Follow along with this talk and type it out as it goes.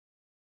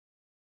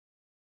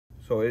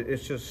So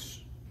it's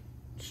just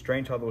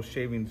strange how those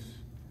shavings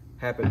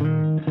happen.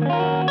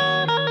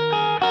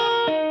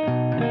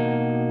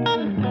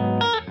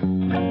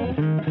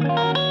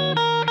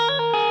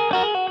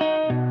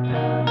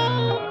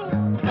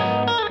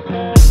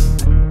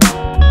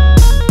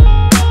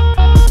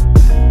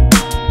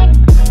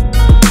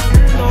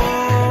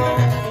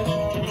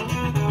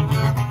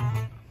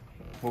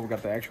 Well, we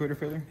got the actuator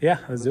failure? Yeah,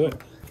 let's do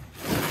it.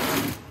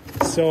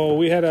 So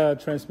we had a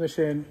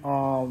transmission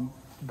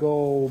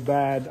go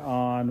bad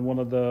on one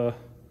of the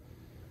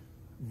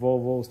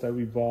Volvos that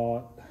we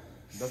bought.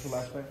 That's the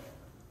last thing.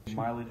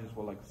 Mileage is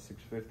what, like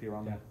 650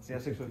 around there? Yeah,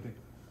 650.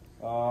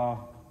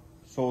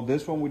 So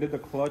this one we did the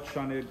clutch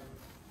on it.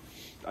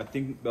 I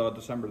think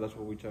December. That's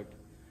what we checked.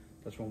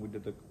 That's when we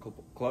did the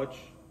clutch,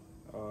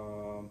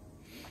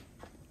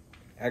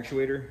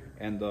 actuator,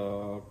 and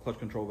the clutch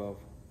control valve.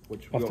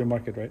 Which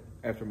Aftermarket, right?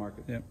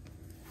 Aftermarket. Yeah.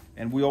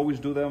 And we always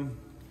do them.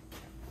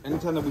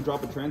 Anytime that we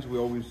drop a trans, we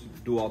always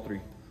do all three.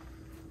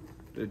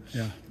 It's,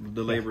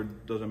 the labor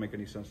doesn't make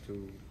any sense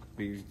to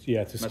be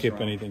to skip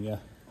around. Anything. Yeah.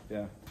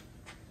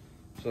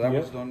 So that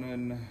was done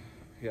in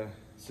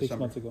 6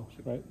 months ago,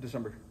 right?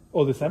 December.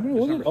 Oh, December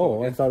was it?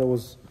 Oh, I thought it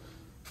was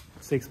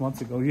 6 months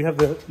ago. You have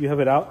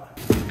it out.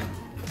 So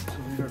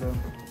these are the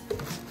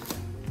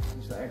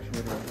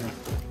actuator right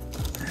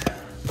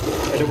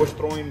here. And it was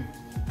throwing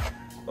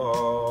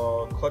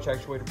clutch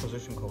actuator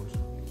position codes.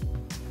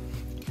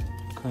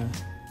 Okay.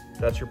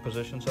 That's your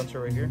position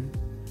sensor right here.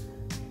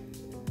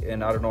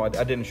 And I don't know, I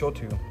didn't show it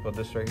to you, but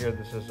this right here,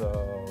 this is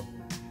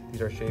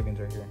these are shavings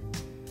right here.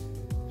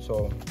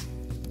 So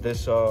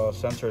this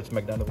sensor, it's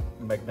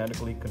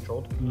magnetically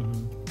controlled,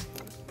 and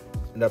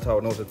that's how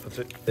it knows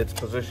its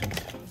position.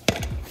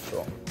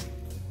 So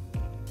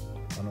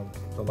I don't know,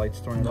 the light's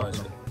throwing it off.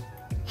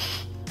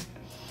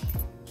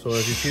 So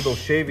as you see, those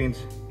shavings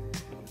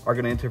are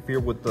going to interfere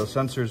with the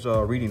sensor's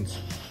readings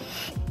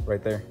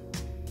right there.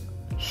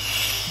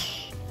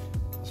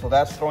 So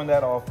that's throwing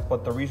that off,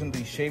 but the reason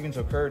these shavings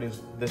occurred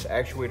is this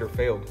actuator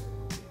failed.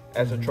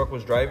 As the truck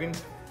was driving,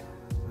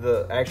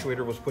 the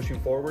actuator was pushing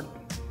forward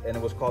and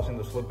it was causing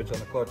the slippage on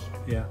the clutch.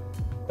 Yeah.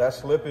 That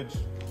slippage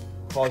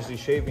caused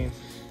these shavings,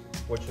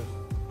 which is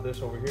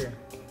this over here.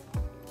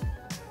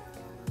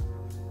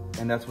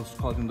 And that's what's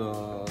causing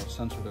the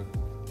sensor to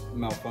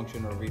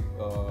malfunction or read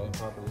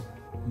improperly.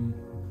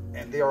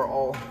 And they are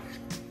all,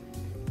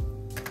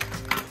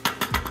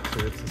 so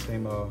it's the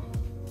same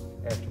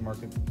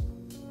aftermarket.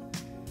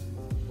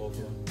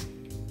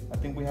 I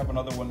think we have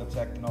another one that's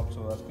acting up,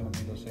 so that's going to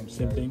be the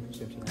same thing.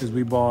 Because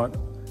we bought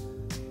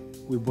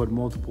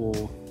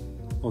multiple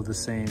of the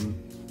same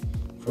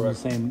from the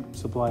same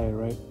supplier,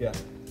 right? Yeah.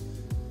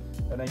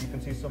 And then you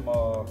can see some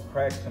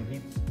cracks, some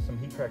heat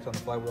cracks on the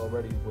flywheel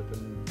already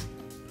within,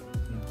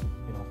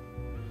 you know,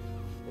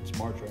 it's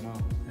March right now.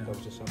 Yeah. That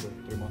was December,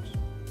 3 months.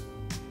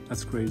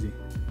 That's crazy.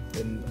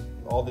 And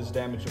all this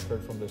damage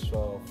occurred from this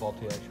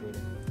faulty actuator.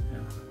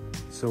 Yeah.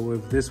 So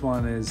if this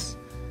one is,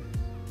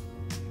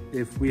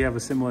 if we have a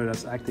similar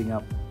that's acting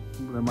up,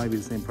 that might be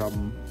the same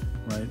problem,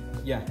 right?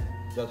 Yeah,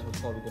 that's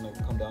what's probably going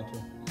to come down to.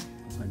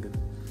 That's not good.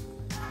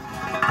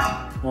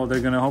 Well,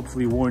 they're going to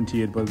hopefully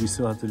warranty it, but we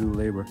still have to do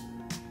labor.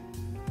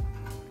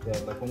 Yeah,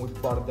 like when we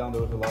brought it down,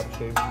 there was a lot of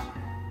shavings.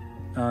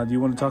 Do you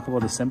want to talk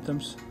about the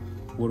symptoms?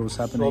 What was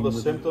happening? So the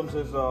symptoms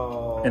is...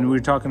 and we were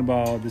talking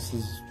about, this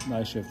is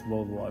I-shift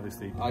Volvo,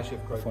 obviously.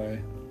 I-shift, correct.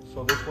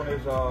 So this one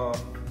is,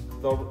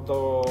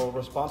 the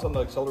response on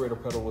the accelerator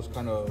pedal was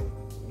kind of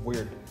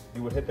weird.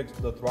 You would hit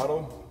the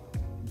throttle,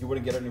 you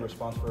wouldn't get any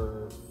response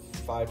for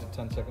 5 to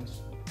 10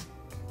 seconds.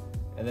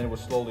 And then it would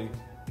slowly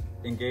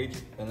engage,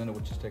 and then it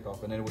would just take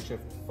off. And then it would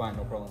shift fine,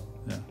 no problem.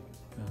 Yeah.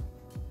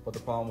 But the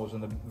problem was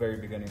in the very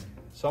beginning.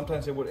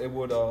 Sometimes it would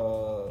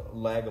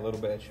lag a little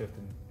bit at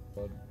shifting,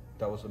 but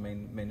that was the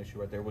main issue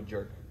right there. It would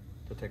jerk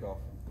to take off.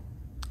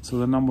 So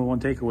the number one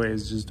takeaway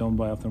is just don't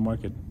buy off the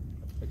market.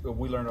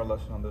 We learned our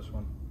lesson on this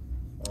one.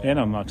 And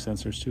on knock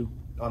sensors too.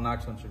 On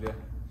knock sensors,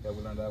 yeah,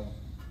 we learned that one.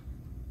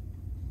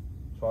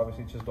 So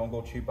obviously, just don't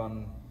go cheap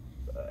on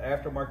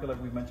aftermarket,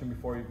 like we mentioned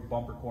before.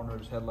 Bumper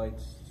corners,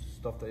 headlights,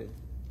 stuff that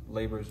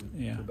labor is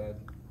too bad.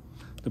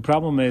 The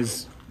problem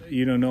is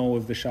you don't know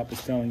if the shop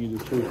is telling you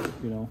the truth.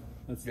 You know,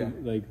 that's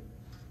like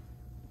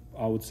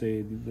I would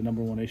say the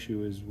number one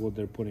issue is what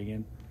they're putting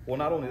in. Well,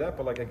 not only that,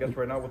 but like I guess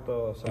right now with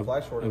the supply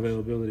shortage,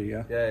 availability,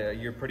 yeah,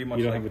 you're pretty much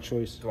you don't have a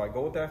choice. Do I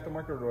go with the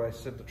aftermarket or do I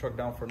sit the truck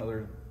down for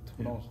another?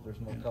 Who knows?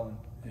 There's no telling.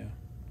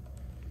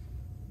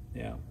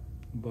 Yeah.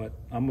 But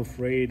I'm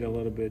afraid a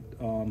little bit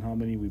on how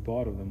many we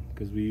bought of them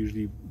because we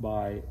usually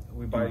buy.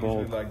 We buy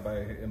usually like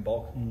in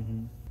bulk.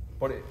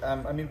 But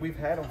I mean, we've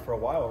had them for a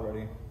while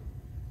already,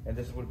 and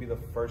this would be the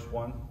first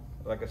one.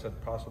 Like I said,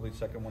 possibly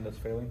second one that's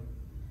failing,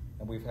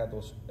 and we've had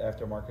those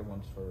aftermarket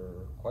ones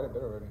for quite a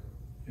bit already.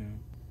 Yeah.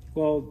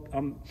 Well,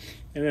 and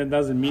it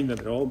doesn't mean that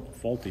they're all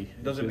faulty.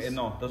 Doesn't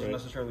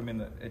necessarily mean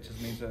that. It just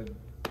means that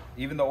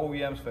even the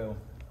OEMs fail.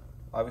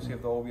 Obviously,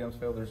 if the OEMs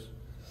fail, there's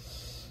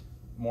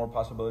more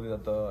possibility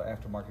that the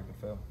aftermarket could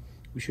fail.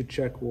 We should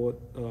check what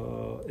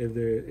if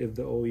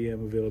the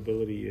OEM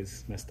availability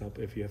is messed up.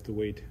 If you have to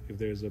wait, if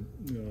there's a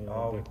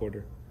back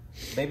order.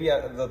 Maybe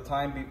at the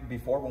time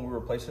before when we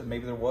replaced it,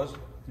 maybe there was.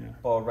 Yeah.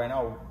 But right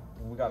now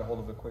we got a hold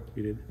of it quick.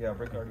 We did. Yeah,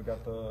 Rick already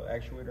got the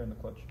actuator and the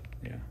clutch.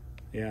 Yeah,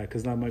 yeah,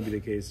 because that might be the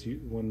case.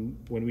 When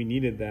we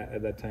needed that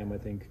at that time, I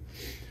think.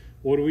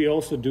 What we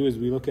also do is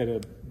we look at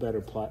a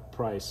better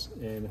price,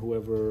 and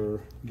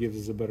whoever gives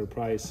us a better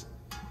price.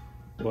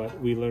 But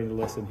we learned a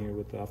lesson here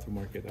with the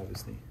aftermarket,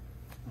 obviously.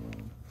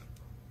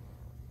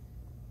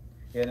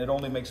 Yeah, and it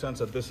only makes sense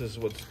that this is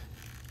what's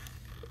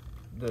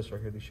this right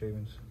here, these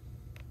shavings.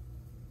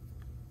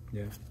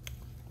 Yeah.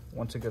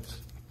 Once it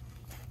gets,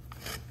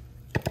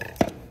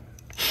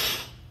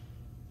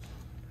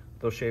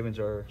 those shavings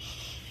are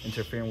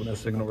interfering with the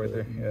signal right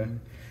there. Yeah,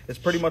 it's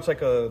pretty much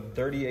like a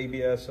dirty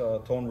ABS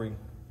tone ring.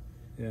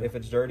 Yeah. If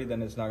it's dirty,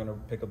 then it's not gonna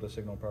pick up the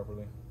signal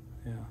properly.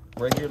 Yeah.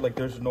 Right here, like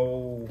there's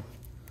no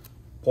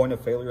point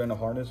of failure in the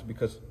harness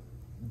because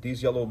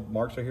these yellow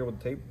marks right here with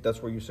the tape,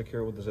 that's where you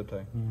secure it with the zip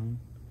tie. Mm-hmm.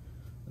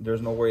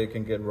 There's no way it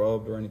can get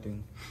rubbed or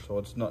anything. So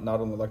it's not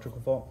an electrical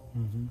fault.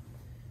 Mm-hmm.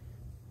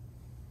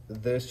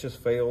 This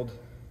just failed.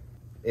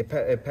 It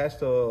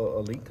passed a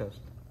leak test.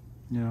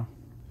 Yeah.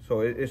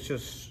 So it's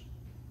just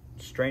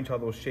strange how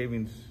those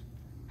shavings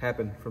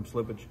happen from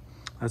slippage.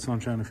 That's what I'm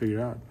trying to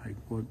figure out. Like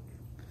what?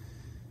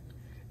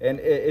 And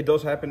it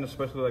does happen,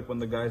 especially like when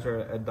the guys are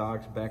at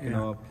docks backing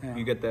up. Yeah.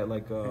 You get that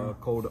like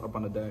code up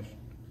on the dash.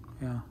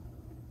 Yeah.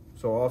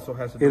 So it also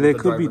has to do with the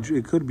driver.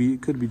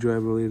 It could be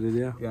driver related.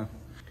 Yeah. Yeah.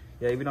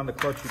 Yeah. Even on the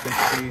clutch,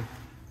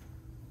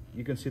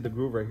 you can see the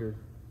groove right here.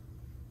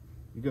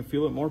 You can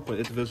feel it more, but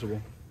it's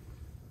visible.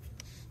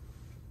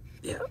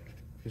 Yeah.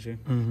 You see?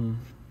 Mm-hmm.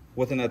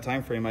 Within that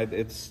time frame,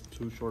 it's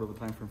too short of a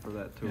time frame for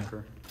that to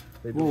occur.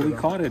 Well, we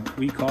caught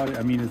it.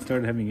 I mean, it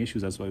started having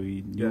issues. That's why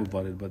we knew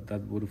about it. But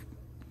that would have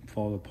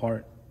fallen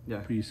apart. Yeah,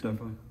 pretty soon.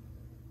 Definitely.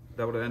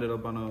 That would have ended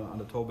up on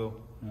the tow bill.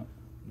 Yeah.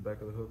 The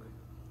back of the hook.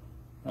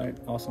 All right.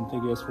 Awesome.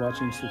 Thank you guys for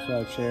watching.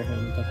 Subscribe, share,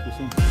 and we'll talk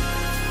to you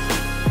soon.